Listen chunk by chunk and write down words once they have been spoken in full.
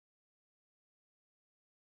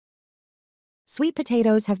Sweet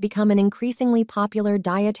potatoes have become an increasingly popular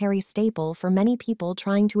dietary staple for many people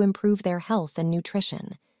trying to improve their health and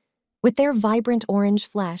nutrition. With their vibrant orange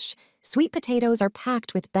flesh, sweet potatoes are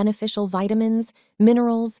packed with beneficial vitamins,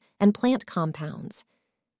 minerals, and plant compounds.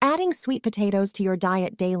 Adding sweet potatoes to your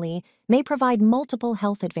diet daily may provide multiple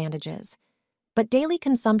health advantages. But daily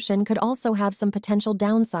consumption could also have some potential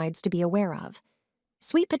downsides to be aware of.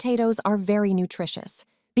 Sweet potatoes are very nutritious,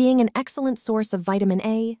 being an excellent source of vitamin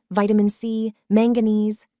A, vitamin C,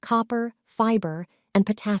 manganese, copper, fiber, and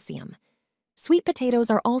potassium. Sweet potatoes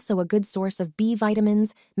are also a good source of B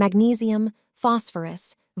vitamins, magnesium,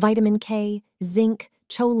 phosphorus, vitamin K, zinc,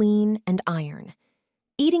 choline, and iron.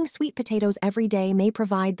 Eating sweet potatoes every day may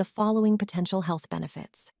provide the following potential health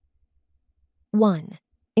benefits. 1.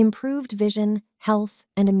 Improved vision, health,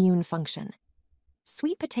 and immune function.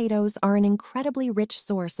 Sweet potatoes are an incredibly rich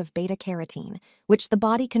source of beta-carotene, which the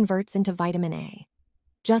body converts into vitamin A.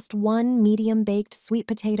 Just one medium-baked sweet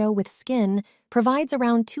potato with skin provides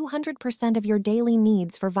around 200% of your daily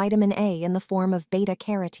needs for vitamin A in the form of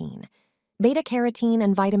beta-carotene. Beta-carotene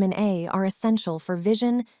and vitamin A are essential for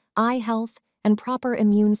vision, eye health, and proper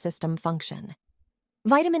immune system function.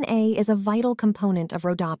 Vitamin A is a vital component of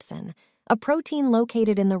rhodopsin, a protein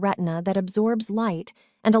located in the retina that absorbs light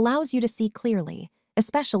and allows you to see clearly,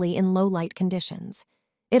 especially in low-light conditions.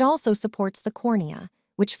 It also supports the cornea,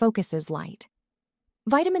 which focuses light.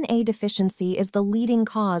 Vitamin A deficiency is the leading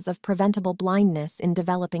cause of preventable blindness in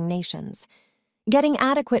developing nations. Getting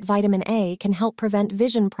adequate vitamin A can help prevent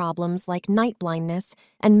vision problems like night blindness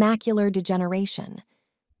and macular degeneration.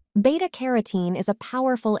 Beta-carotene is a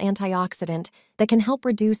powerful antioxidant that can help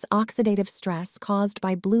reduce oxidative stress caused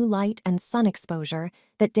by blue light and sun exposure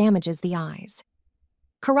that damages the eyes.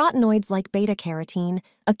 Carotenoids like beta-carotene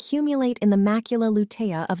accumulate in the macula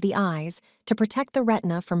lutea of the eyes to protect the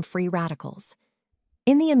retina from free radicals.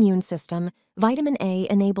 In the immune system, vitamin A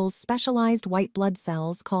enables specialized white blood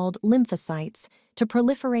cells called lymphocytes to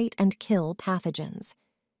proliferate and kill pathogens.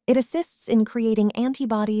 It assists in creating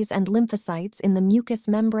antibodies and lymphocytes in the mucous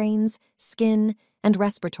membranes, skin, and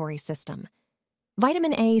respiratory system.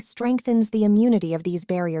 Vitamin A strengthens the immunity of these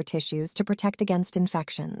barrier tissues to protect against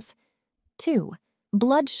infections. 2.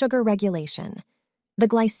 Blood sugar regulation. The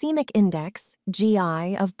glycemic index,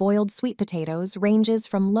 GI, of boiled sweet potatoes ranges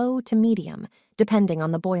from low to medium, depending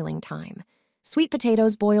on the boiling time. Sweet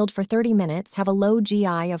potatoes boiled for 30 minutes have a low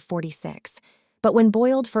GI of 46, but when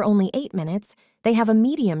boiled for only 8 minutes, they have a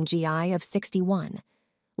medium GI of 61.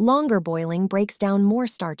 Longer boiling breaks down more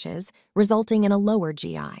starches, resulting in a lower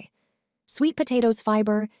GI. Sweet potatoes'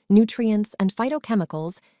 fiber, nutrients, and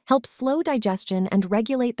phytochemicals help slow digestion and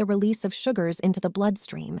regulate the release of sugars into the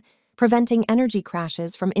bloodstream, preventing energy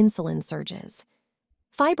crashes from insulin surges.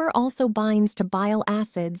 Fiber also binds to bile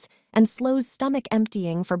acids and slows stomach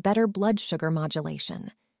emptying for better blood sugar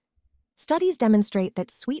modulation. Studies demonstrate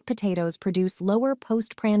that sweet potatoes produce lower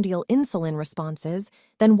postprandial insulin responses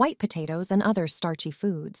than white potatoes and other starchy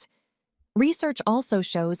foods. Research also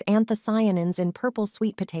shows anthocyanins in purple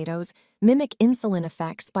sweet potatoes mimic insulin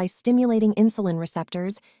effects by stimulating insulin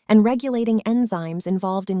receptors and regulating enzymes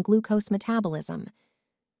involved in glucose metabolism.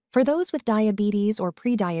 For those with diabetes or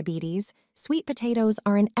prediabetes, sweet potatoes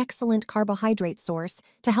are an excellent carbohydrate source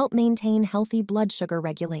to help maintain healthy blood sugar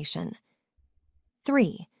regulation.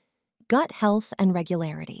 3. Gut health and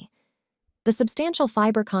regularity. The substantial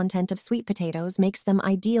fiber content of sweet potatoes makes them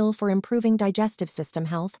ideal for improving digestive system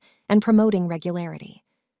health and promoting regularity.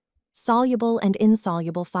 Soluble and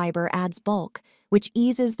insoluble fiber adds bulk, which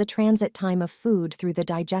eases the transit time of food through the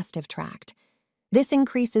digestive tract. This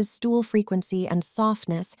increases stool frequency and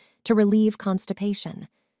softness to relieve constipation.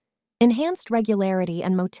 Enhanced regularity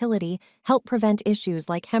and motility help prevent issues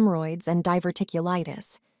like hemorrhoids and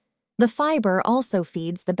diverticulitis. The fiber also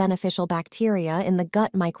feeds the beneficial bacteria in the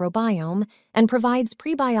gut microbiome and provides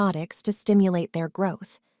prebiotics to stimulate their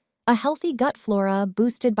growth. A healthy gut flora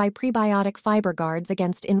boosted by prebiotic fiber guards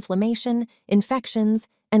against inflammation, infections,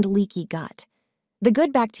 and leaky gut. The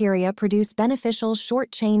good bacteria produce beneficial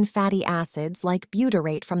short-chain fatty acids like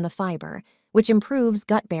butyrate from the fiber, which improves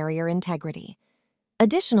gut barrier integrity.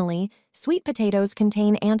 Additionally, sweet potatoes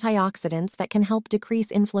contain antioxidants that can help decrease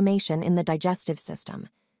inflammation in the digestive system.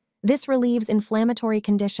 This relieves inflammatory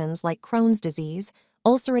conditions like Crohn's disease,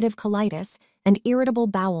 ulcerative colitis, and irritable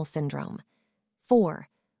bowel syndrome. 4.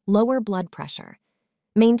 Lower blood pressure.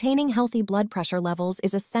 Maintaining healthy blood pressure levels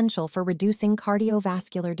is essential for reducing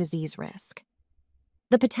cardiovascular disease risk.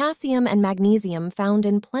 The potassium and magnesium found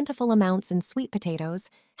in plentiful amounts in sweet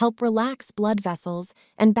potatoes help relax blood vessels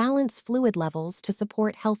and balance fluid levels to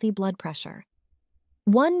support healthy blood pressure.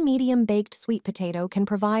 One medium-baked sweet potato can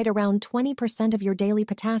provide around 20% of your daily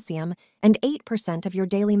potassium and 8% of your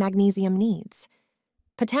daily magnesium needs.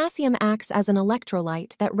 Potassium acts as an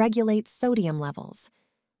electrolyte that regulates sodium levels.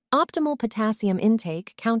 Optimal potassium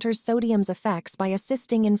intake counters sodium's effects by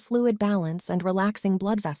assisting in fluid balance and relaxing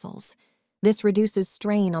blood vessels. This reduces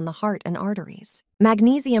strain on the heart and arteries.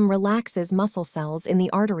 Magnesium relaxes muscle cells in the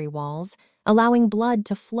artery walls, allowing blood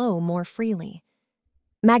to flow more freely.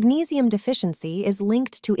 Magnesium deficiency is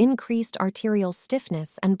linked to increased arterial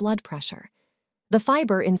stiffness and blood pressure. The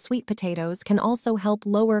fiber in sweet potatoes can also help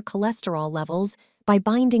lower cholesterol levels by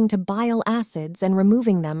binding to bile acids and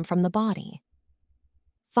removing them from the body.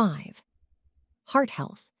 5. Heart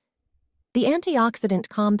health. The antioxidant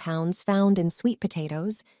compounds found in sweet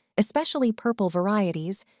potatoes, especially purple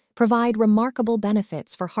varieties, provide remarkable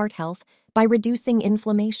benefits for heart health by reducing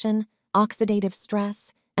inflammation, oxidative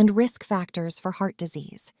stress, and risk factors for heart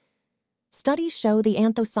disease. Studies show the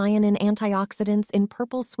anthocyanin antioxidants in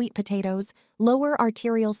purple sweet potatoes lower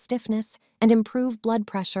arterial stiffness and improve blood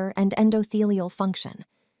pressure and endothelial function.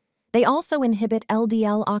 They also inhibit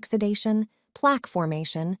LDL oxidation, plaque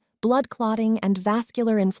formation, blood clotting, and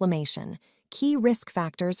vascular inflammation, key risk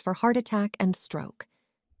factors for heart attack and stroke.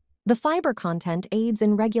 The fiber content aids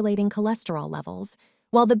in regulating cholesterol levels,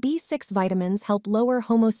 while the B6 vitamins help lower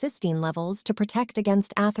homocysteine levels to protect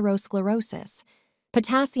against atherosclerosis.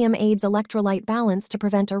 Potassium aids electrolyte balance to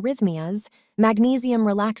prevent arrhythmias, magnesium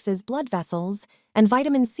relaxes blood vessels, and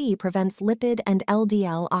vitamin C prevents lipid and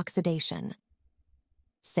LDL oxidation.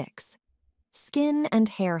 6. Skin and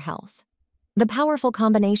hair health. The powerful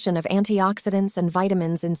combination of antioxidants and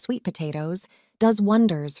vitamins in sweet potatoes does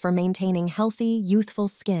wonders for maintaining healthy, youthful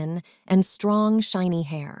skin and strong, shiny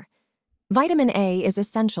hair. Vitamin A is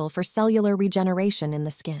essential for cellular regeneration in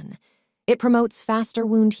the skin. It promotes faster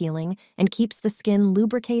wound healing and keeps the skin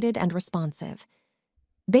lubricated and responsive.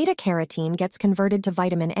 Beta-carotene gets converted to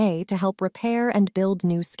vitamin A to help repair and build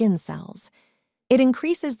new skin cells. It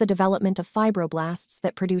increases the development of fibroblasts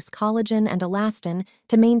that produce collagen and elastin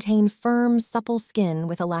to maintain firm, supple skin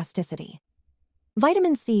with elasticity.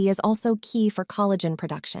 Vitamin C is also key for collagen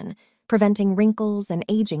production, preventing wrinkles and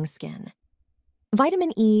aging skin.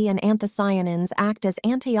 Vitamin E and anthocyanins act as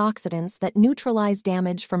antioxidants that neutralize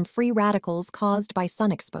damage from free radicals caused by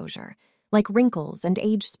sun exposure, like wrinkles and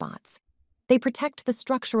age spots. They protect the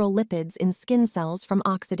structural lipids in skin cells from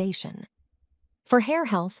oxidation. For hair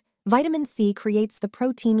health, vitamin C creates the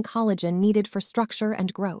protein collagen needed for structure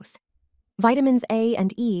and growth. Vitamins A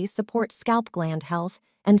and E support scalp gland health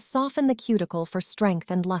and soften the cuticle for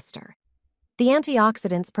strength and luster. The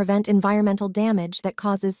antioxidants prevent environmental damage that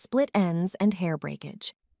causes split ends and hair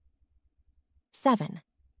breakage. 7.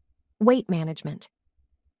 Weight management.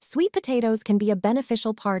 Sweet potatoes can be a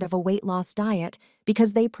beneficial part of a weight loss diet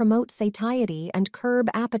because they promote satiety and curb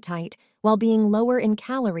appetite while being lower in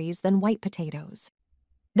calories than white potatoes.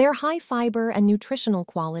 Their high fiber and nutritional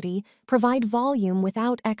quality provide volume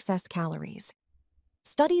without excess calories.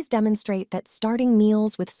 Studies demonstrate that starting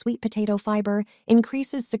meals with sweet potato fiber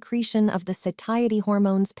increases secretion of the satiety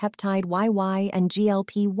hormones peptide YY and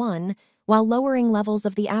GLP-1 while lowering levels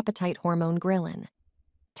of the appetite hormone ghrelin.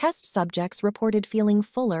 Test subjects reported feeling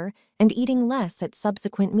fuller and eating less at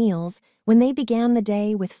subsequent meals when they began the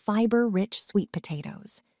day with fiber-rich sweet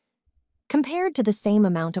potatoes. Compared to the same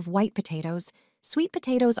amount of white potatoes, sweet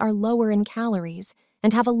potatoes are lower in calories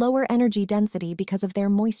and have a lower energy density because of their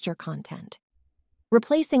moisture content.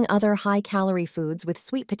 Replacing other high-calorie foods with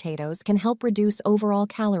sweet potatoes can help reduce overall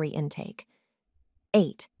calorie intake.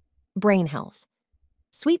 8. Brain health.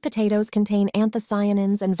 Sweet potatoes contain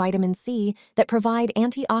anthocyanins and vitamin C that provide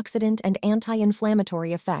antioxidant and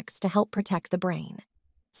anti-inflammatory effects to help protect the brain.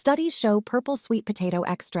 Studies show purple sweet potato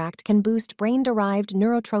extract can boost brain-derived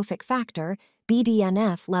neurotrophic factor,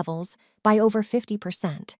 BDNF, levels by over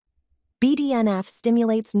 50%. BDNF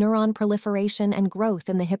stimulates neuron proliferation and growth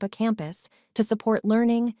in the hippocampus to support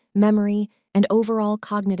learning, memory, and overall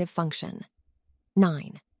cognitive function.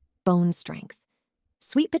 9. Bone strength.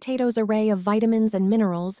 Sweet potatoes' array of vitamins and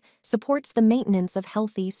minerals supports the maintenance of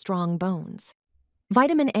healthy, strong bones.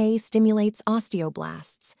 Vitamin A stimulates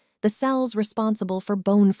osteoblasts, the cells responsible for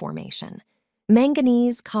bone formation.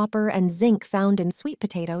 Manganese, copper, and zinc found in sweet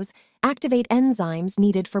potatoes activate enzymes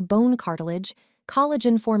needed for bone cartilage,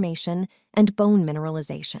 collagen formation, and bone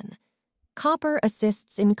mineralization. Copper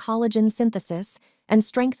assists in collagen synthesis and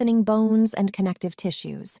strengthening bones and connective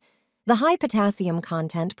tissues. The high potassium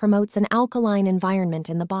content promotes an alkaline environment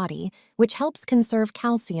in the body, which helps conserve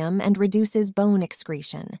calcium and reduces bone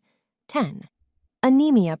excretion. 10.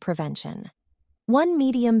 Anemia prevention. One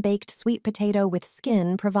medium-baked sweet potato with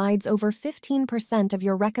skin provides over 15% of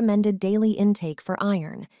your recommended daily intake for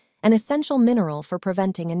iron, an essential mineral for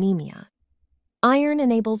preventing anemia. Iron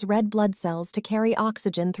enables red blood cells to carry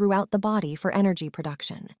oxygen throughout the body for energy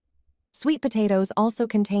production. Sweet potatoes also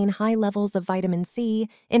contain high levels of vitamin C,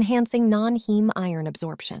 enhancing non-heme iron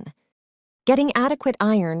absorption. Getting adequate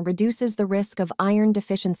iron reduces the risk of iron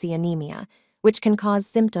deficiency anemia, which can cause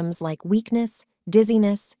symptoms like weakness,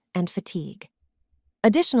 dizziness, and fatigue.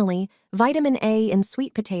 Additionally, vitamin A in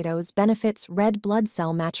sweet potatoes benefits red blood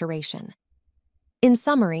cell maturation. In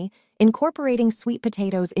summary, incorporating sweet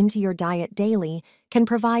potatoes into your diet daily can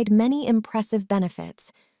provide many impressive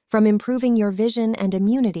benefits, from improving your vision and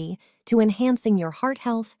immunity to enhancing your heart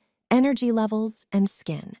health, energy levels, and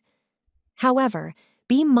skin. However,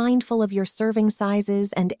 be mindful of your serving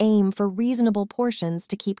sizes and aim for reasonable portions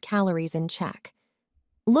to keep calories in check.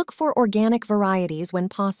 Look for organic varieties when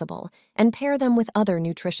possible and pair them with other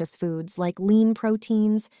nutritious foods like lean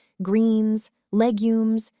proteins, greens,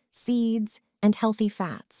 legumes, seeds, and healthy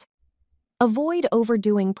fats. Avoid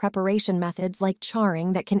overdoing preparation methods like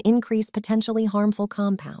charring that can increase potentially harmful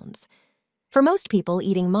compounds. For most people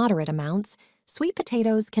eating moderate amounts, sweet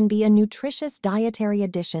potatoes can be a nutritious dietary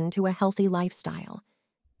addition to a healthy lifestyle.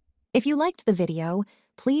 If you liked the video,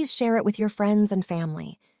 please share it with your friends and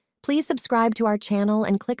family. Please subscribe to our channel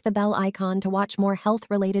and click the bell icon to watch more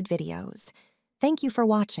health-related videos. Thank you for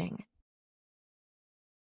watching.